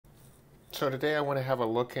So today I want to have a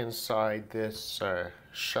look inside this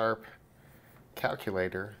Sharp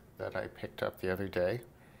calculator that I picked up the other day.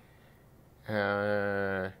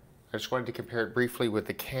 I just wanted to compare it briefly with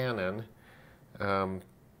the Canon.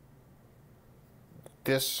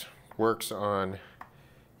 This works on,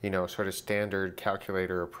 sort of standard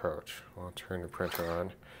calculator approach. I'll turn the printer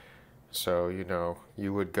on. So,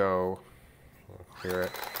 you would go, clear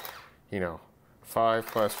it, 5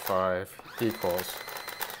 plus 5 equals,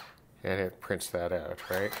 and it prints that out,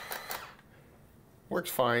 right? Works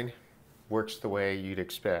fine, works the way you'd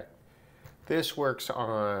expect. This works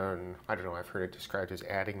on, I don't know, I've heard it described as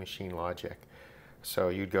adding machine logic. So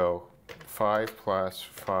you'd go 5 plus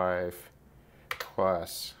 5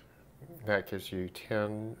 plus, that gives you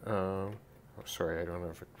 10, oh sorry, I don't know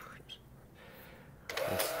if it prints.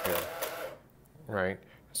 That's good, right?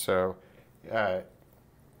 So,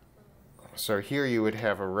 so here you would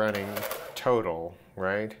have a running total,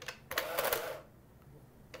 right?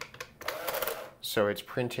 So it's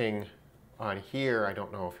printing on here, I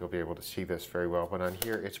don't know if you'll be able to see this very well, but on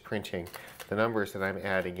here it's printing the numbers that I'm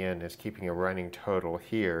adding in is keeping a running total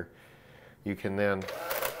here. You can then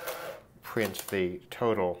print the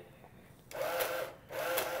total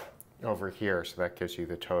over here, so that gives you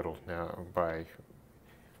the total now by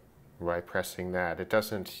pressing that. It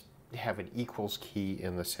doesn't have an equals key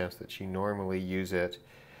in the sense that you normally use it.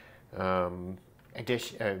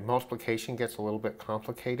 Multiplication gets a little bit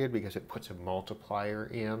complicated because it puts a multiplier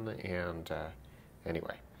in, and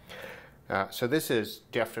anyway. So this is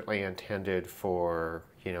definitely intended for,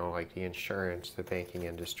 like the insurance, the banking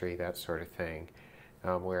industry, that sort of thing.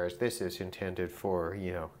 Whereas this is intended for,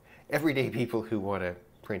 everyday people who want to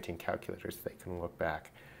print in calculators, they can look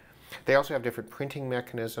back. They also have different printing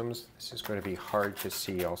mechanisms. This is going to be hard to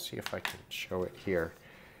see. I'll see if I can show it here.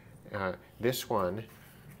 This one,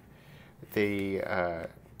 there's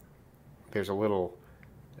a little,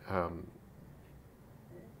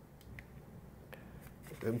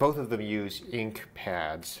 both of them use ink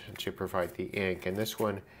pads to provide the ink, and this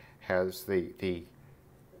one has the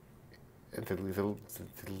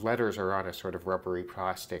letters are on a sort of rubbery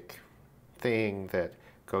plastic thing that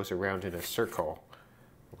goes around in a circle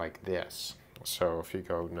like this. So if you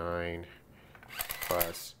go 9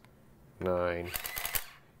 plus 9,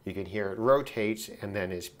 you can hear it rotates and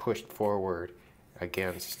then is pushed forward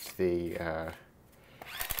against the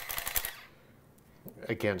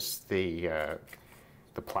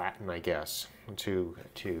platen, I guess, to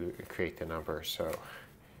create the number. So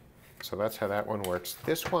that's how that one works.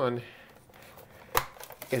 This one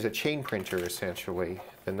is a chain printer, essentially.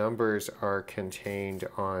 The numbers are contained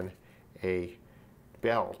on a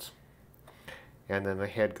belt, and then the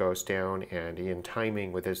head goes down, and in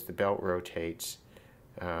timing with as the belt rotates,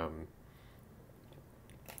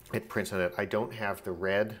 it prints on it. I don't have the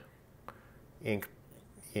red ink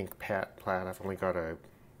pad. I've only got a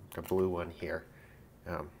blue one here.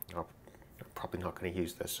 I'm probably not going to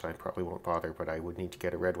use this, so I probably won't bother, but I would need to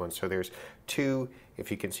get a red one. So there's two,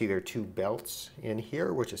 if you can see, there are two belts in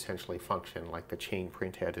here, which essentially function like the chain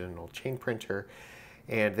print head in an old chain printer.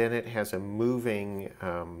 And then it has a moving,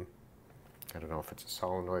 I don't know if it's a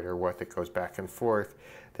solenoid or what, that goes back and forth,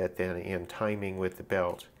 that then in timing with the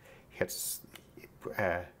belt hits,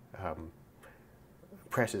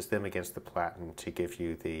 presses them against the platen to give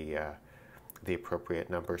you the appropriate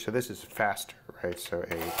number. So this is faster, right? So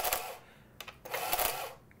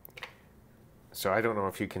I don't know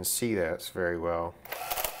if you can see that very well,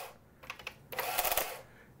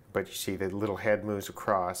 but you see the little head moves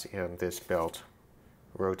across and this belt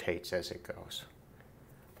rotates as it goes.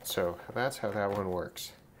 So that's how that one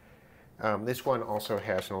works. This one also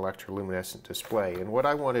has an electroluminescent display, and what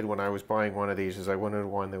I wanted when I was buying one of these is I wanted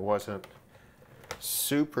one that wasn't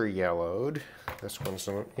super yellowed. This one's,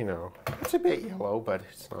 it's a bit yellow, but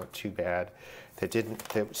it's not too bad.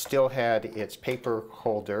 That still had its paper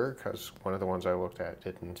holder, because one of the ones I looked at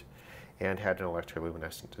didn't, and had an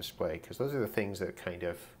electroluminescent display, because those are the things that kind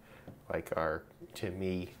of are, to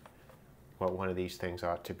me, what one of these things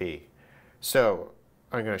ought to be. So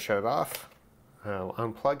I'm going to shut it off. I'll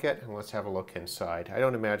unplug it, and let's have a look inside. I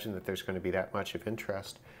don't imagine that there's going to be that much of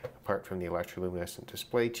interest apart from the electroluminescent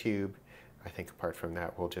display tube. I think apart from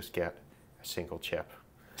that, we'll just get a single chip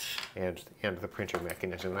and the printer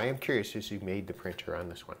mechanism. I am curious as who made the printer on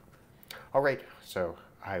this one. All right, so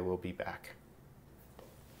I will be back.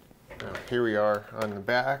 Now, here we are on the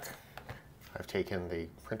back. I've taken the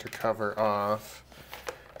printer cover off.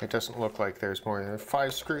 It doesn't look like there's more than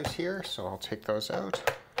 5 screws here, so I'll take those out.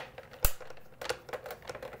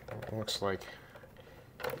 It looks like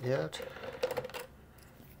it.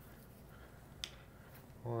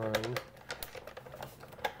 1,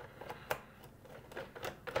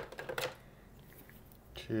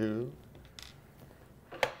 2.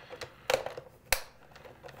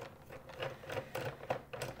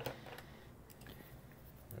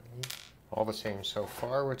 All the same so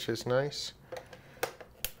far, which is nice.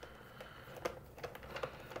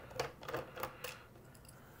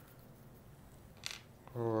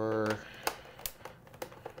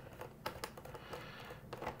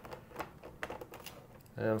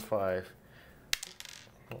 And 5.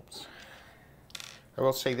 Oops. I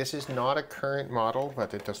will say this is not a current model,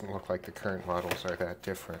 but it doesn't look like the current models are that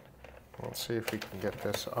different. Let's see if we can get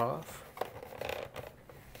this off.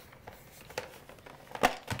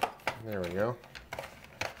 There we go.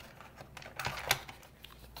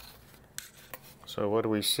 So what do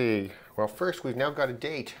we see? Well, first we've now got a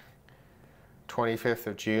date, 25th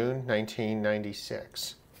of June,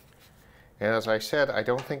 1996. And as I said, I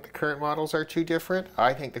don't think the current models are too different.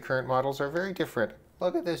 I think the current models are very different.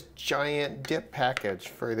 Look at this giant dip package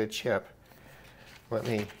for the chip. Let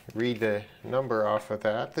me read the number off of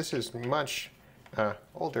that. This is much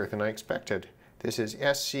older than I expected. This is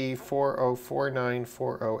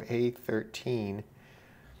SC404940A13. It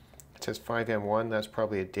says 5M1. That's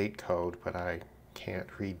probably a date code, but I can't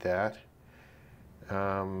read that.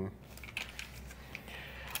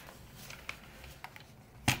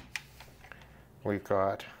 We've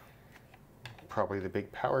got probably the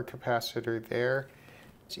big power capacitor there.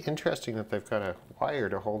 It's interesting that they've got a wire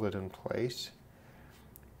to hold it in place.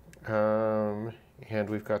 And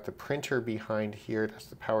we've got the printer behind here. That's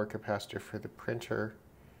the power capacitor for the printer.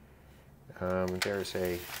 There's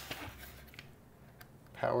a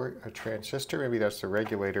transistor. Maybe that's the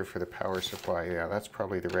regulator for the power supply. Yeah, that's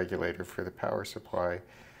probably the regulator for the power supply.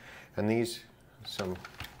 And these, some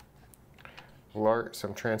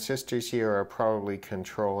transistors here are probably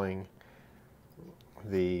controlling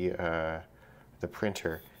the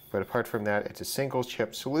printer. But apart from that, it's a single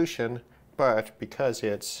chip solution, but because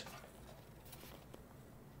it's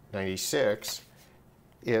 96,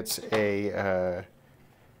 it's a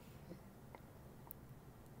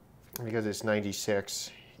because it's 96,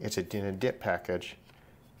 it's in a dip package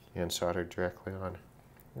and soldered directly on.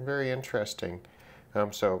 Very interesting.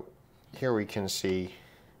 So here we can see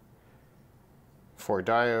 4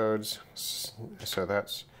 diodes, so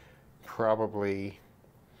that's probably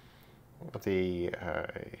the,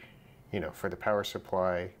 for the power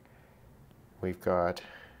supply. We've got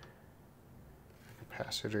a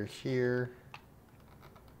capacitor here.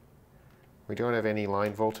 We don't have any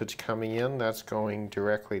line voltage coming in. That's going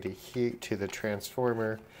directly to the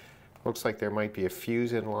transformer. Looks like there might be a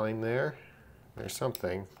fuse in line there. There's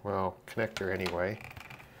something, well, connector anyway.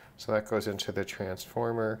 So that goes into the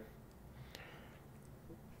transformer.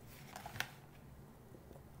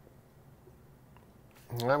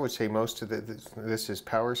 I would say most of this is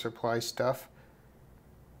power supply stuff.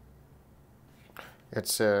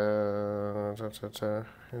 It's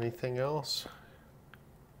anything else?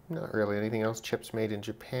 Not really anything else. Chips made in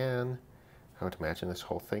Japan. I would imagine this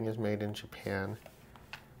whole thing is made in Japan.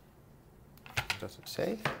 Does it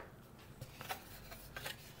say?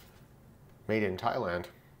 Made in Thailand.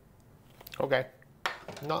 Okay,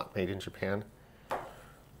 not made in Japan.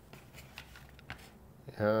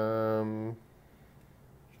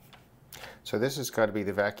 So this has got to be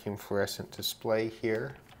the vacuum fluorescent display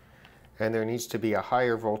here. And there needs to be a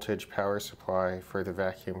higher voltage power supply for the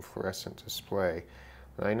vacuum fluorescent display.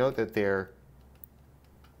 And I know that there are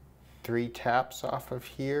 3 taps off of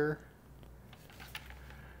here.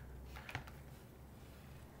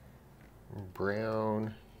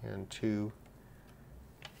 Brown and 2.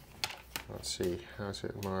 Let's see, how's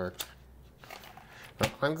it marked? Now,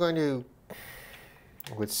 I'm going to,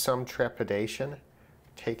 with some trepidation,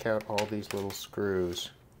 take out all these little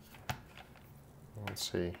screws.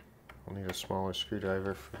 Let's see, I'll need a smaller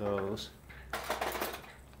screwdriver for those.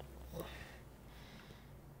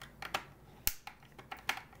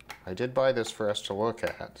 I did buy this for us to look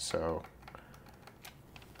at, so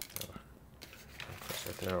I'll put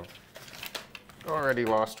it down. Already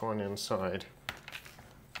lost one inside.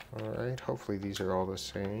 Alright, hopefully these are all the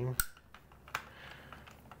same.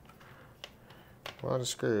 A lot of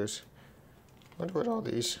screws. Wonder what all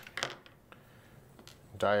these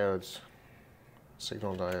diodes,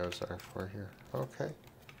 signal diodes are for here. Okay,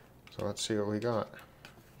 so let's see what we got.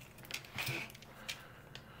 Okay,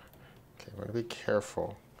 I'm going to be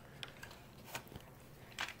careful.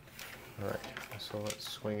 Alright, so let's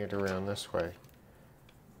swing it around this way.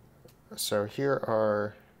 So here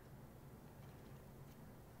are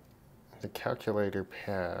the calculator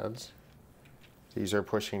pads. These are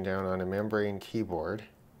pushing down on a membrane keyboard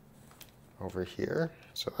over here,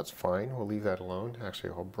 so that's fine. We'll leave that alone.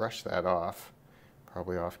 Actually, I'll brush that off,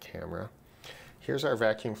 probably off camera. Here's our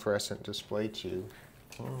vacuum fluorescent display tube.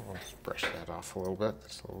 Oh, let's brush that off a little bit.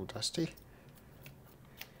 It's a little dusty.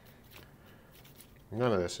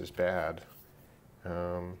 None of this is bad.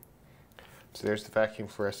 So there's the vacuum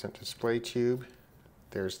fluorescent display tube.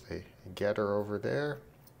 There's the getter over there.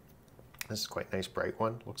 This is quite a nice bright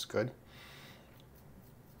one. Looks good.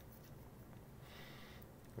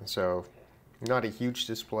 And so not a huge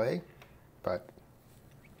display, but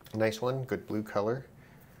a nice one. Good blue color.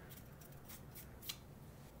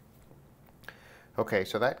 Okay,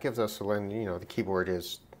 so that gives us a lens. You know, the keyboard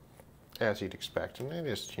is as you'd expect, and it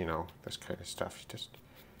is, you know, this kind of stuff. Just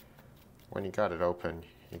when you got it open,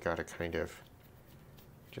 you got to kind of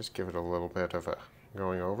just give it a little bit of a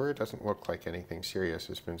going over. It doesn't look like anything serious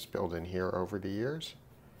has been spilled in here over the years.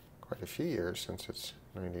 Quite a few years since it's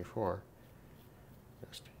 94.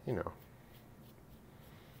 Just, you know,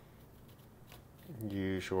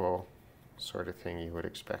 usual sort of thing you would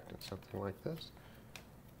expect in something like this.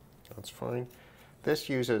 That's fine. This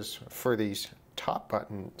uses, for these top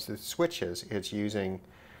buttons, the switches, it's using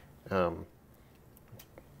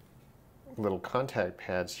little contact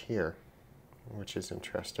pads here, which is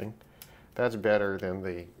interesting. That's better than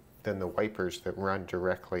the wipers that run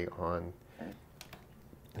directly on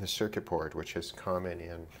the circuit board, which is common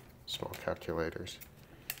in small calculators.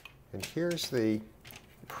 And here's the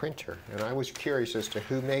printer, and I was curious as to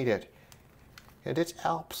who made it, and it's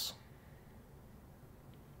Alps.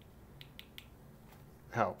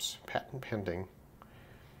 Alps, patent pending.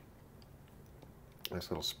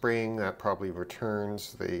 This little spring that probably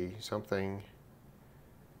returns the something.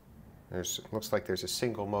 Looks like there's a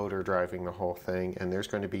single motor driving the whole thing, and there's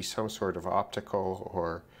going to be some sort of optical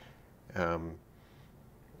or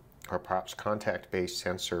perhaps contact-based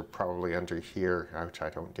sensor probably under here, which I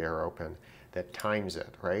don't dare open, that times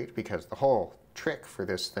it, right? Because the whole trick for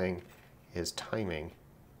this thing is timing.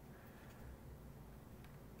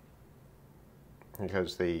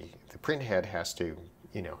 Because the print head has to,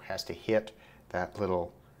 you know, has to hit that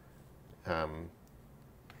little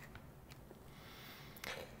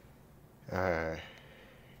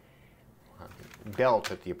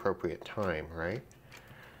belt at the appropriate time, right?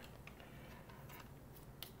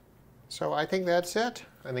 So I think that's it.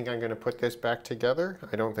 I think I'm going to put this back together.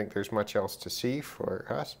 I don't think there's much else to see for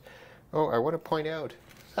us. Oh, I want to point out,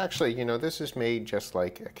 actually, you know, this is made just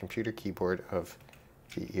like a computer keyboard of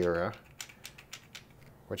the era,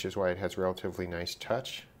 which is why it has relatively nice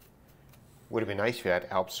touch. Would have been nice if you had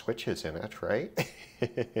Alps switches in it, right?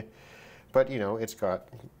 But you know, it's got,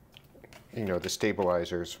 you know, the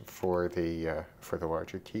stabilizers for the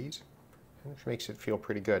larger keys, which makes it feel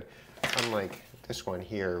pretty good. Unlike this one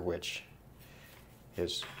here, which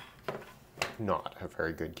is not a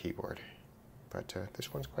very good keyboard, but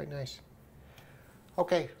this one's quite nice.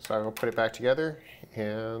 Okay, so I will put it back together,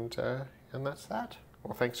 and that's that.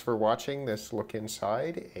 Well, thanks for watching this look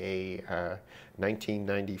inside a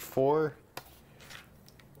 1994,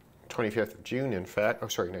 25th of June, in fact, oh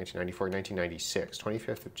sorry, 1994, 1996,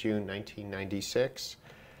 25th of June, 1996,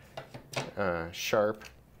 Sharp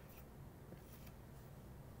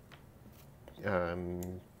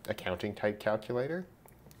accounting type calculator.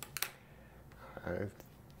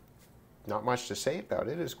 Not much to say about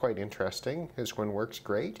it. It's quite interesting. This one works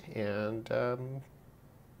great, and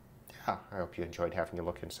yeah, I hope you enjoyed having a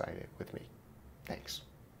look inside it with me. Thanks.